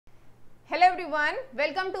Everyone,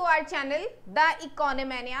 welcome to our channel the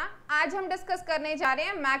इकोनॉमिया। आज हम discuss करने जा रहे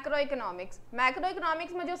हैं मैक्रो इकोनॉमिक्स। मैक्रो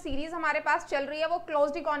इकोनॉमिक्स में जो सीरीज हमारे पास चल रही है वो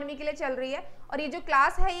क्लोज्ड इकोनॉमी के लिए चल रही है और ये जो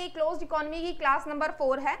क्लास है ये क्लोज्ड इकोनॉमी की क्लास नंबर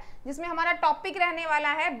 4 है, जिसमें हमारा टॉपिक रहने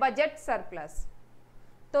वाला है बजट सरप्लस।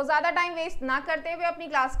 तो ज्यादा टाइम वेस्ट ना करते हुए अपनी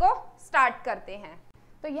क्लास को स्टार्ट करते हैं।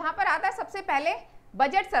 तो यहाँ पर आता है सबसे पहले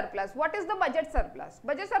budget surplus. What is the budget surplus?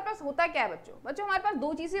 Budget surplus होता क्या है बच्चों हमारे पास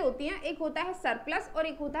दो चीजें होती हैं, एक होता है सरप्लस और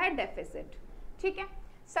एक होता है डेफिसिट। ठीक है,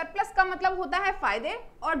 सरप्लस का मतलब होता है फायदे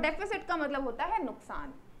और डेफिसिट का मतलब होता है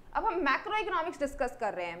नुकसान। अब हम मैक्रो इकोनॉमिक्स डिस्कस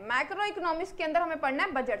कर रहे हैं। मैक्रो इकोनॉमिक्स के अंदर हमें पढ़ना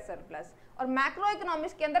है बजट सरप्लस, और मैक्रो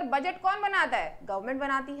इकोनॉमिक्स के अंदर बजट कौन बनाता है? गवर्नमेंट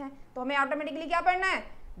बनाती है। तो हमें ऑटोमेटिकली क्या पढ़ना है?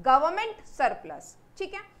 Government surplus.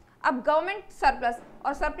 ठीक है, अब गवर्नमेंट सरप्लस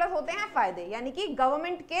और सरप्लस होते हैं फायदे, यानी कि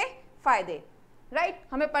गवर्नमेंट के फायदे। राइट,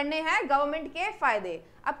 हमें पढ़ने हैं गवर्नमेंट के फायदे।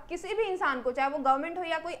 अब किसी भी इंसान को, चाहे वो गवर्नमेंट हो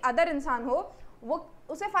या कोई अदर इंसान हो, वो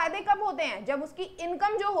उसे फायदे कब होते हैं? जब उसकी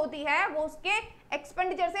इनकम जो होती है वो उसके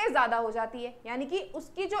एक्सपेंडिचर से ज्यादा हो जाती है, यानी कि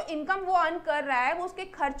उसकी जो इनकम वो अर्न कर रहा है वो उसके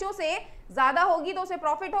खर्चों से ज्यादा होगी तो उसे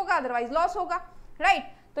प्रॉफिट होगा, अदरवाइज लॉस होगा।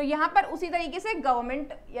 राइट, तो यहाँ पर उसी तरीके से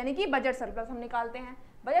गवर्नमेंट यानी कि बजट सरप्लस हम निकालते हैं।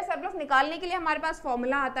 बजट सरप्लस निकालने के लिए हमारे पास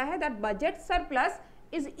फॉर्मूला आता है that budget surplus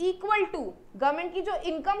is equal to, government की जो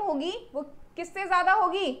इनकम होगी वो किससे ज्यादा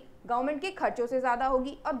होगी? गवर्नमेंट के खर्चों से ज्यादा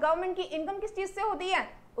होगी। और गवर्नमेंट की इनकम किस चीज से होती है?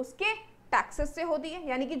 उसके टैक्सेस से होती है,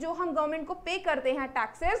 यानी कि जो हम गवर्नमेंट को पे करते हैं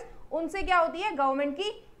टैक्सेस, उनसे क्या होती है? गवर्नमेंट की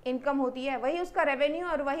इनकम होती है, वही उसका रेवेन्यू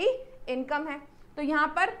और वही इनकम है। तो यहाँ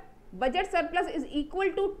पर budget surplus is equal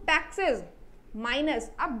to taxes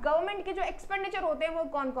minus, अब गवर्नमेंट के जो एक्सपेंडिचर होते हैं वो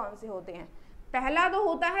कौन कौन से होते हैं? पहला तो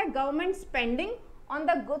होता है government spending on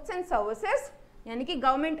the goods and services, यानी कि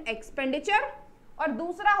गवर्नमेंट एक्सपेंडिचर, और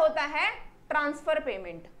दूसरा होता है transfer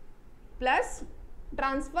payment plus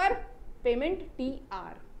transfer payment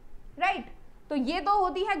TR। Right, तो ये तो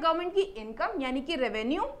होती है गवर्नमेंट की इनकम यानी कि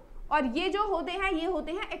रेवेन्यू, और ये जो होते हैं ये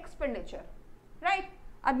होते हैं एक्सपेंडिचर। राइट,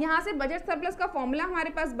 अब यहां से बजट सरप्लस का फॉर्मूला हमारे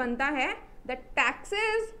पास बनता है the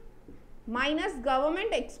taxes minus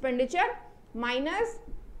government expenditure minus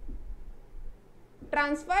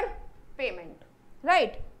transfer payment.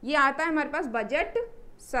 Right, ये आता है हमारे पास बजट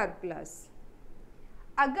सरप्लस।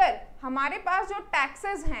 अगर हमारे पास जो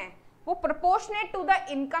टैक्सेस हैं वो प्रोपोर्शनेट टू द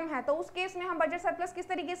इनकम है तो उस केस में हम बजट सरप्लस किस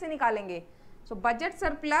तरीके से निकालेंगे? So budget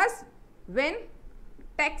surplus when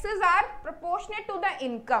taxes are proportionate to the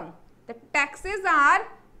income, the taxes are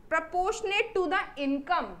proportionate to the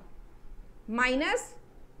income minus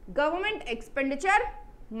government expenditure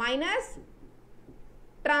minus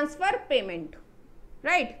transfer payment.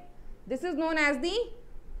 Right, this is known as the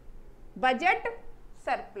budget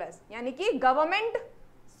surplus, यानी कि government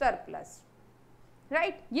surplus.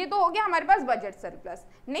 Right, ये तो हो गया हमारे पास budget surplus.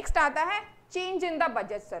 Next आता है change in the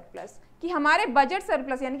budget surplus, कि हमारे बजट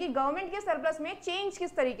सरप्लस यानी कि गवर्नमेंट के सरप्लस में चेंज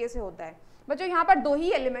किस तरीके से होता है। बच्चों यहाँ पर दो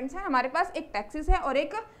ही एलिमेंट्स हैं हमारे पास, एक टैक्सेस है और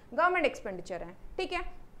एक गवर्नमेंट एक्सपेंडिचर है। ठीक है,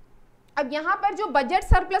 अब यहाँ पर जो बजट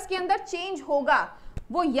सरप्लस के अंदर चेंज होगा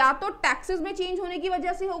वो या तो टैक्सेस में चेंज होने की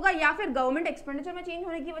वजह से होगा या फिर गवर्नमेंट एक्सपेंडिचर में चेंज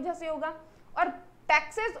होने की वजह से होगा। और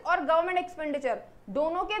टैक्सेस और गवर्नमेंट एक्सपेंडिचर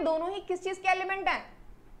दोनों के दोनों ही किस चीज के एलिमेंट है?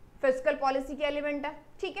 फिस्कल पॉलिसी के एलिमेंट है।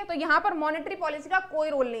 ठीक है, तो यहाँ पर मॉनेटरी पॉलिसी का कोई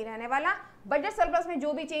रोल नहीं रहने वाला। बजट सरप्लस में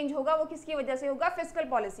जो भी चेंज होगा वो किसकी वजह से होगा? फिस्कल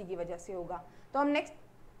पॉलिसी की वजह से होगा। तो हम नेक्स्ट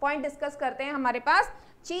पॉइंट डिस्कस करते हैं हमारे पास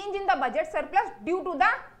change in the budget surplus due to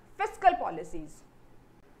the fiscal policies.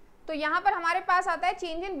 तो यहाँ पर हमारे पास आता है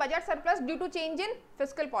change in budget surplus due to change in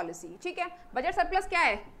fiscal policy. ठीक है, बजट सरप्लस क्या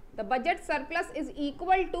है? The budget surplus is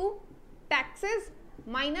equal to taxes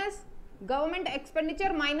minus government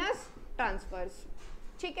expenditure minus transverse.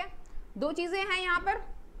 ठीक है, दो चीजें हैं यहाँ पर,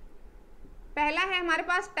 पहला है हमारे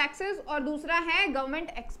पास टैक्सेस और दूसरा है गवर्नमेंट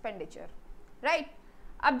एक्सपेंडिचर। राइट,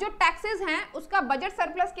 अब जो टैक्सेस हैं उसका बजट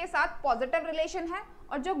सरप्लस के साथ पॉजिटिव रिलेशन है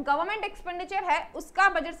और जो गवर्नमेंट एक्सपेंडिचर है उसका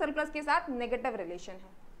बजट सरप्लस के साथ नेगेटिव रिलेशन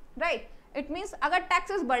है। राइट, इट मींस अगर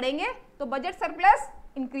टैक्सेस बढ़ेंगे तो बजट सरप्लस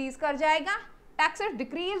इंक्रीज कर जाएगा, टैक्सेस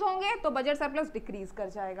डिक्रीज होंगे तो बजट सरप्लस डिक्रीज कर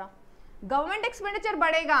जाएगा। गवर्नमेंट एक्सपेंडिचर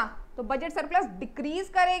बढ़ेगा तो बजट सरप्लस डिक्रीज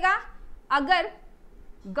करेगा, अगर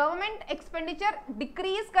गवर्नमेंट एक्सपेंडिचर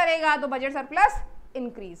डिक्रीज करेगा तो बजट सरप्लस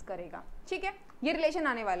इंक्रीज करेगा। ठीक है, ये रिलेशन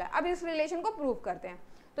आने वाला है। अब इस रिलेशन को प्रूव करते हैं।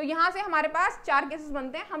 तो यहां से हमारे पास 4 केसेस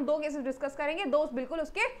बनते हैं, हम 2 केसेस डिस्कस करेंगे, 2 बिल्कुल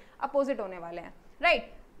उसके अपोजिट होने वाले हैं।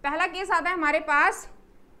 राइट, पहला केस आता है हमारे पास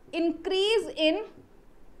इंक्रीज इन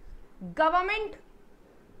गवर्नमेंट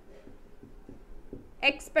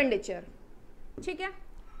एक्सपेंडिचर। ठीक है,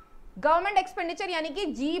 गवर्नमेंट एक्सपेंडिचर यानी कि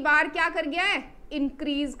जी बार क्या कर गया है?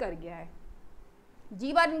 इंक्रीज कर गया है।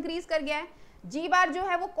 जी बार इंक्रीज कर गया है। जी बार जो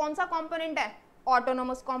है वो कौन सा कंपोनेंट है?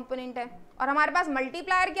 ऑटोनोमस कंपोनेंट है। और हमारे पास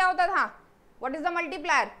मल्टीप्लायर क्या होता था? What is the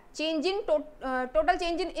multiplier? Change in total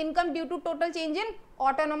change in income due to total change in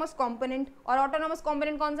autonomous component, और ऑटोनोमस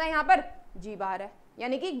कंपोनेंट कौन सा है यहाँ पर? जी बार है,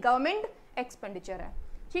 यानी कि गवर्नमेंट एक्सपेंडिचर है।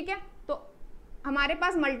 ठीक है, तो हमारे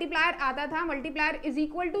पास मल्टीप्लायर आता था, multiplier is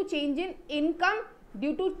equal to change in income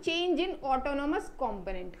due to change in autonomous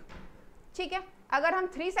component. ठीक है, अगर हम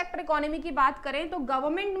 3 सेक्टर इकोनॉमी की बात करें तो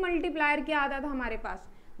गवर्नमेंट मल्टीप्लायर क्या आता था हमारे पास?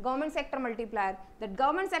 Government sector multiplier, that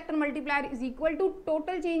government sector multiplier is equal to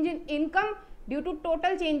total change in income due to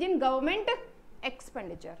total change in government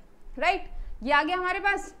expenditure. Right, ये आ गया हमारे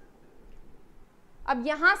पास। अब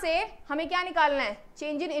यहां से हमें क्या निकालना है?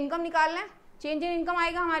 चेंज इन इनकम निकालना है। चेंज इन इनकम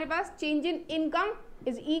आएगा हमारे पास, change in income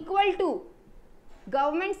is equal to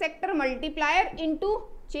government sector multiplier into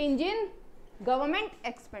change in government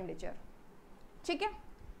expenditure. ठीक है,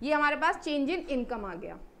 ये हमारे पास चेंज इन इनकम आ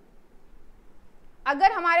गया।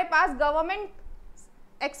 अगर हमारे पास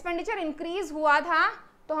गवर्नमेंट एक्सपेंडिचर इंक्रीज हुआ था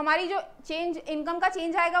तो हमारी जो चेंज इनकम का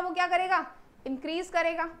चेंज आएगा वो क्या करेगा? इंक्रीज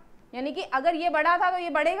करेगा, यानी कि अगर ये बढ़ा था तो ये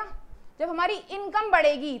बढ़ेगा। जब हमारी इनकम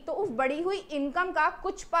बढ़ेगी तो उस बढ़ी हुई इनकम का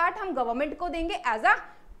कुछ पार्ट हम गवर्नमेंट को देंगे एज अ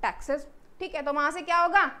टैक्सेस। ठीक है, तो वहां से क्या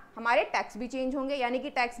होगा? हमारे टैक्स भी चेंज होंगे, यानी कि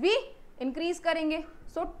टैक्स भी इंक्रीज करेंगे।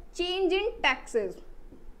 So change in taxes,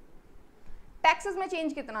 taxes में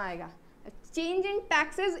चेंज कितना आएगा? Change in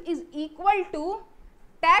taxes is equal to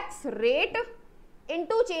tax rate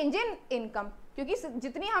into change in income, क्योंकि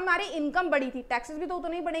जितनी हमारी इनकम बढ़ी थी टैक्सेस भी तो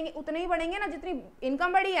उतने ही बढ़ेंगे ना जितनी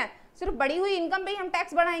इनकम बढ़ी है। सिर्फ बढ़ी हुई इनकम पे ही हम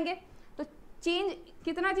टैक्स बढ़ाएंगे, तो चेंज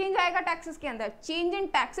कितना चेंज आएगा टैक्सेस के अंदर? Change in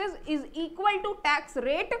taxes is equal to tax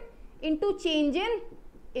rate into change in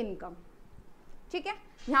income. ठीक है,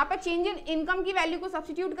 यहाँ पे चेंज इन इनकम की वैल्यू को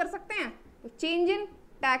सब्स्टिट्यूट कर सकते हैं, तो change in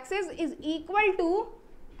taxes is equal to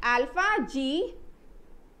alpha ji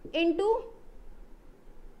into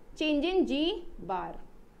change in ji bar.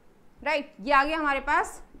 Right, ये आ गया हमारे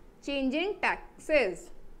पास चेंज इन टैक्सेस।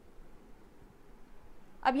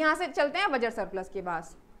 अब यहां से चलते हैं बजट सरप्लस के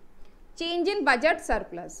पास। Change in budget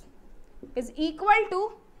surplus is equal to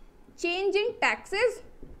change in taxes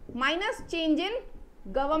minus change in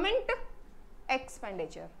government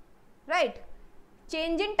expenditure. Right,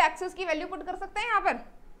 change in taxes की वैल्यू पुट कर सकते हैं यहां पर,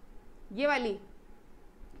 ये वाली।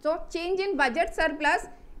 So change in budget surplus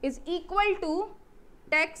is equal to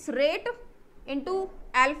tax rate into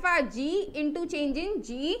alpha ji into change in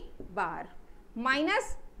ji bar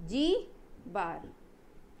minus जी बार।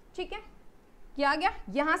 ठीक है, क्या आ गया?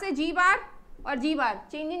 यहां से जी बार और जी बार,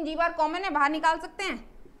 change in ji bar common है, बाहर निकाल सकते हैं,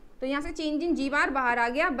 तो यहां से चेंज इन जी बार बाहर आ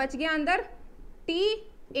गया, बच गया अंदर टी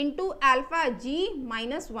इंटू अल्फा जी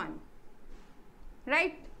माइनस 1।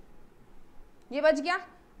 राइट, ये बच गया।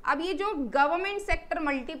 अब ये जो गवर्नमेंट सेक्टर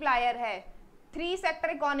मल्टीप्लायर है, 3 सेक्टर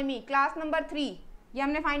इकोनॉमी क्लास नंबर 3, ये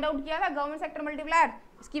हमने फाइंड आउट किया था गवर्नमेंट सेक्टर मल्टीप्लायर।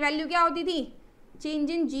 इसकी वैल्यू क्या होती थी?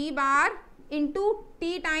 Change in ji bar into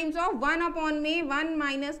T times of 1 upon में 1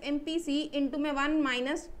 minus M P C into में 1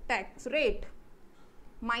 माइनस टैक्स रेट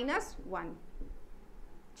माइनस 1।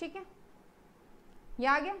 ठीक है, ये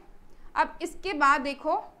आ गया। अब इसके बाद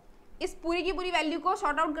देखो, इस पूरी की पूरी वैल्यू को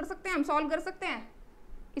शॉर्ट आउट कर सकते हैं हम, सॉल्व कर सकते हैं।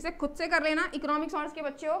 इसे खुद से कर लेना, इकोनॉमिक्स ऑनर्स के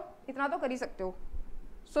बच्चे हो, इतना तो कर ही सकते हो।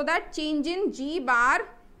 So that change in ji bar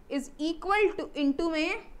is equal two into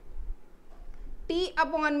में टी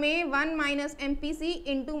अपॉन में 1 minus M P C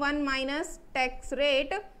into 1 minus tax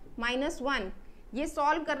rate minus 1। ये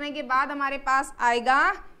सॉल्व करने के बाद हमारे पास आएगा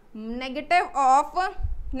negative of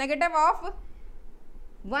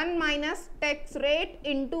 1 minus tax rate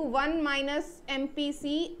into 1 minus M P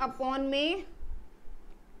C upon में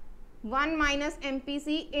 1 minus M P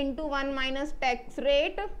C into 1 minus tax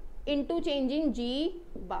rate into change in जी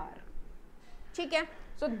बार। ठीक है,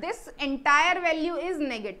 so this entire value is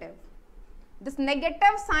negative. This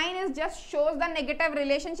negative sign is just shows the negative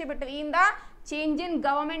relationship between the change in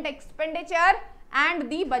government expenditure and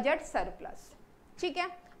the budget surplus. ठीक है,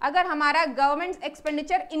 अगर हमारा government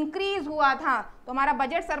expenditure increase हुआ था तो हमारा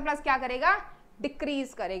बजट सरप्लस क्या करेगा?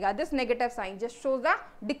 डिक्रीज करेगा। This negative sign just shows the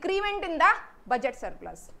decrement in the budget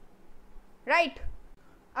surplus. Right,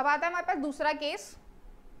 अब आता है हमारे पास दूसरा केस,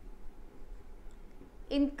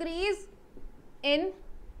 इंक्रीज इन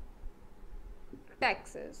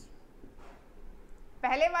टैक्सेस।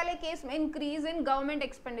 पहले वाले केस में इंक्रीज इन गवर्नमेंट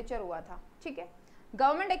एक्सपेंडिचर हुआ था। ठीक है,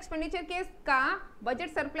 गवर्नमेंट एक्सपेंडिचर केस का बजट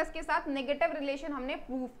सरप्लस के साथ नेगेटिव रिलेशन हमने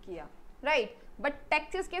प्रूव किया। राइट, बट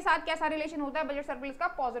टैक्सेस के साथ कैसा रिलेशन होता है? बजट सरप्लस का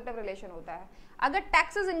पॉजिटिव रिलेशन होता है। अगर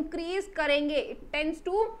टैक्सेस इंक्रीज करेंगे it tends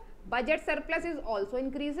to budget surplus is also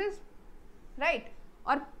increases. Right,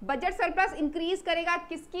 और बजट सरप्लस इंक्रीज करेगा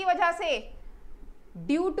किसकी वजह से?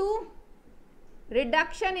 Due to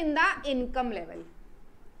reduction in the income level.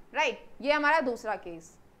 Right, ये हमारा दूसरा केस।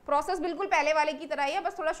 प्रोसेस बिल्कुल पहले वाले की तरह ही है,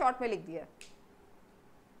 बस थोड़ा शॉर्ट में लिख दिया।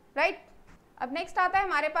 राइट। अब नेक्स्ट आता है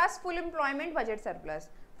हमारे पास full employment budget surplus.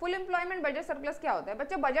 Full employment budget surplus क्या होता है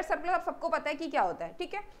बच्चों? बजट सरप्लस आप सबको पता है कि क्या होता है,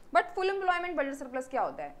 ठीक है, but full employment budget surplus क्या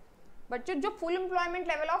होता है बच्चों? जो full employment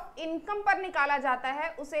level of income पर निकाला जाता है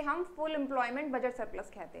उसे हम फुल एम्प्लॉयमेंट बजट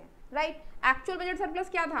सरप्लस कहते हैं, राइट। एक्चुअल बजट सरप्लस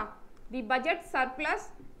क्या था? The budget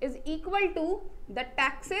surplus is equal to the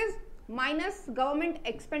taxes minus government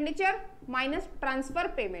expenditure minus transfer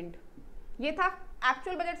payment, ये था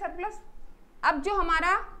एक्चुअल बजट सरप्लस। अब जो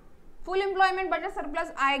हमारा फुल एम्प्लॉयमेंट बजट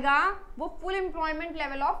सरप्लस आएगा वो full employment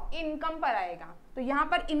level of income पर आएगा। तो यहाँ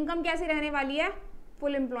पर इनकम कैसी रहने वाली है?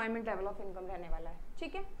 Full employment level of income रहने वाला है,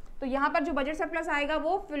 ठीक है। तो यहाँ पर जो बजट सरप्लस आएगा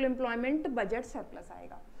वो फुल एम्प्लॉयमेंट बजट सरप्लस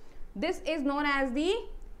आएगा। This is known as the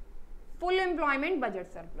full employment budget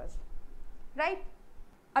surplus, right.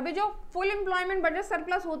 अभी जो फुल एम्प्लॉयमेंट बजट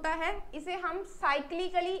सरप्लस होता है इसे हम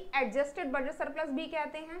साइक्लिकली एडजस्टेड बजट सरप्लस भी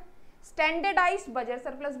कहते हैं, स्टैंडर्डाइज्ड बजट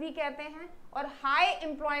सरप्लस भी कहते हैं और हाई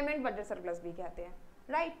एम्प्लॉयमेंट बजट सरप्लस भी कहते हैं,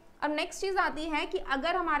 राइट। अब नेक्स्ट चीज आती है कि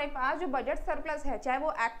अगर हमारे पास जो बजट सरप्लस है चाहे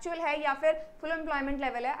वो एक्चुअल है या फिर फुल एम्प्लॉयमेंट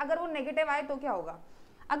लेवल है, अगर वो नेगेटिव आए तो क्या होगा?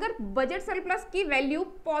 अगर बजट सरप्लस की वैल्यू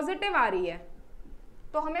पॉजिटिव आ रही है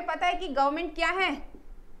तो हमें पता है कि गवर्नमेंट क्या है?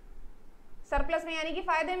 सरप्लस में, यानी कि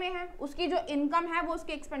फायदे में है, उसकी जो इनकम है वो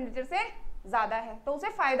उसके एक्सपेंडिचर से ज्यादा है तो उसे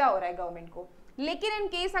फायदा हो रहा है गवर्नमेंट को। लेकिन इन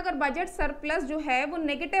केस अगर बजट सरप्लस जो है वो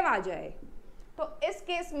नेगेटिव आ जाए तो इस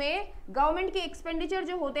केस में गवर्नमेंट के एक्सपेंडिचर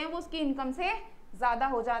जो होते हैं वो उसकी इनकम से ज्यादा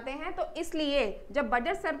हो जाते हैं। तो इसलिए जब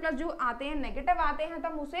बजट सरप्लस जो आते हैं नेगेटिव आते हैं तो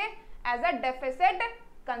हम उसे एज अ डेफिसिट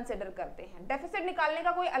कंसिडर करते हैं। डेफिसिट निकालने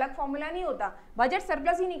का कोई अलग फॉर्मूला नहीं होता, बजट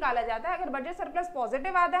सरप्लस ही निकाला जाता है। अगर बजट सरप्लस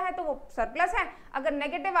पॉजिटिव आता है तो वो सरप्लस है, अगर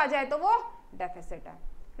नेगेटिव आ जाए तो वो डेफिसिट है,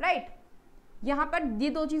 राइट। यहाँ पर ये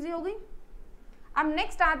दो चीजें हो गई। अब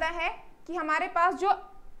नेक्स्ट आता है कि हमारे पास जो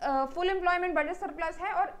फुल एम्प्लॉयमेंट बजट सरप्लस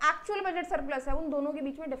है और एक्चुअल बजट सरप्लस है उन दोनों के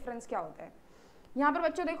बीच में डिफरेंस क्या होता है। यहाँ पर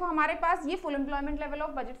बच्चों देखो हमारे पास ये full employment level of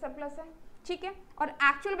budget surplus है, ठीक है, और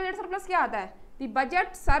एक्चुअल बजट सरप्लस क्या आता है? The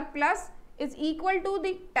budget surplus is equal to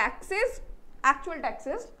the taxes, actual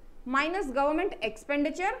taxes minus government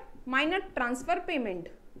expenditure minus transfer payment,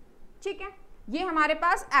 ठीक है। ये हमारे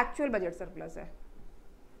पास एक्चुअल बजट सरप्लस है,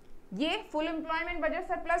 ये फुल एम्प्लॉयमेंट बजट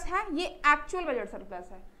सरप्लस है, ये एक्चुअल बजट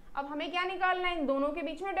सरप्लस है। अब हमें क्या निकालना है? इन दोनों के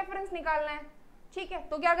बीच में डिफरेंस निकालना है, ठीक है।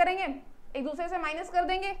 तो क्या करेंगे? एक दूसरे से माइनस कर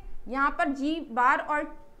देंगे, यहाँ पर जी बार और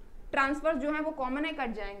ट्रांसफर जो है वो कॉमन है,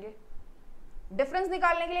 कट जाएंगे। डिफरेंस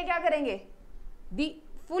निकालने के लिए क्या करेंगे? दी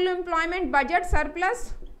full employment budget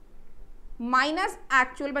surplus minus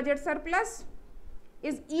actual budget surplus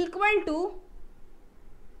is equal to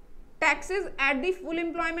taxes at the full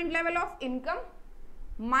employment level of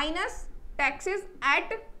income minus taxes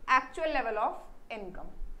eight actual level of income,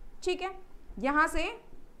 ठीक है। यहां से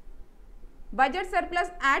budget surplus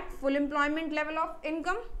at full employment level of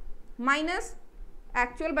income minus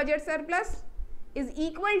actual budget surplus is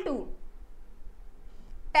equal to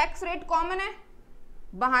tax rate common है,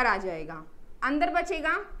 बाहर आ जाएगा, अंदर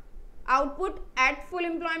बचेगा output at full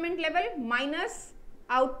employment level minus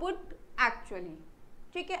output actually,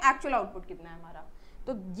 ठीक है। एक्चुअल आउटपुट कितना है हमारा?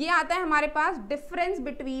 तो ये आता है हमारे पास difference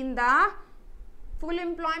between the full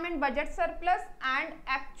employment budget surplus and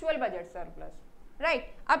actual budget surplus,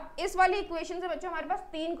 right. अब इस वाली इक्वेशन से बच्चों हमारे पास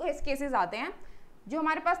तीन केसेस आते हैं। जो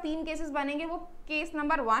हमारे पास तीन केसेस बनेंगे वो केस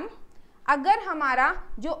नंबर 1, अगर हमारा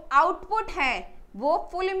जो आउटपुट है वो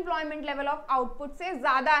full employment level of output से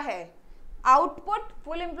ज्यादा है, output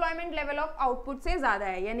full employment level of output से ज्यादा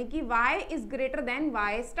है, यानी कि y is greater than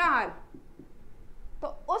y star, तो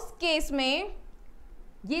उस केस में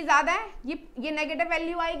ये ज्यादा है, ये नेगेटिव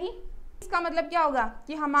वैल्यू आएगी। इसका मतलब क्या होगा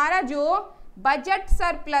कि हमारा जो बजट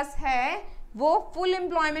सरप्लस है वो फुल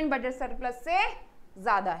एम्प्लॉयमेंट बजट सरप्लस से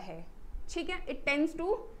ज्यादा है, ठीक है। It tends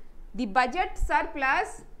to the budget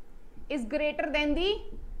surplus is greater than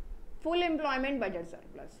the full employment budget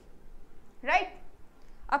surplus, right.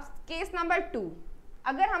 अब केस नंबर 2,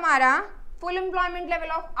 अगर हमारा full employment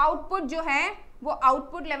level of output जो है वो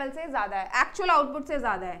आउटपुट लेवल से ज्यादा है, एक्चुअल आउटपुट से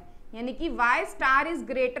ज्यादा है, यानी कि y star is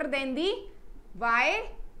greater than the y,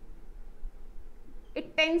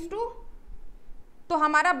 it tends to, तो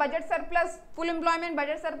हमारा budget surplus full employment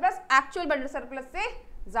budget surplus actual budget surplus से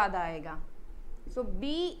ज्यादा आएगा। सो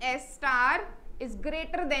BS star is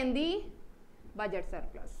greater than the budget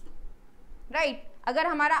surplus, right. अगर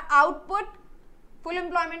हमारा output full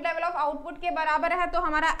employment level of output के बराबर है तो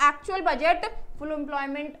हमारा actual budget full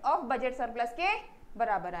employment of budget surplus के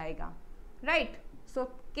बराबर आएगा, right. So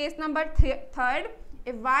case number 3,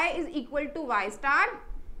 if y is equal to y star,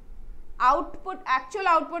 output actual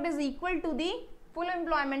output is equal to the full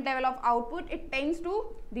employment level of output, it tends to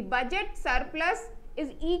the budget surplus is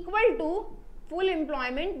equal to full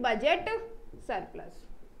employment budget surplus,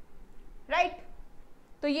 right.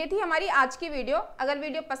 तो ये थी हमारी आज की video. अगर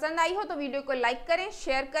video पसंद आई हो तो वीडियो को लाइक करें,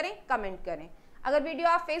 शेयर करें, कमेंट करें। अगर वीडियो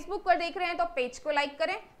आप फेसबुक पर देख रहे हैं तो पेज को लाइक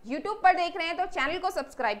करें, यूट्यूब पर देख रहे हैं तो चैनल को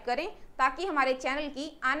सब्सक्राइब करें, ताकि हमारे चैनल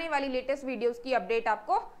की आने वाली लेटेस्ट वीडियोस की अपडेट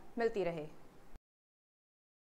आपको मिलती रहे।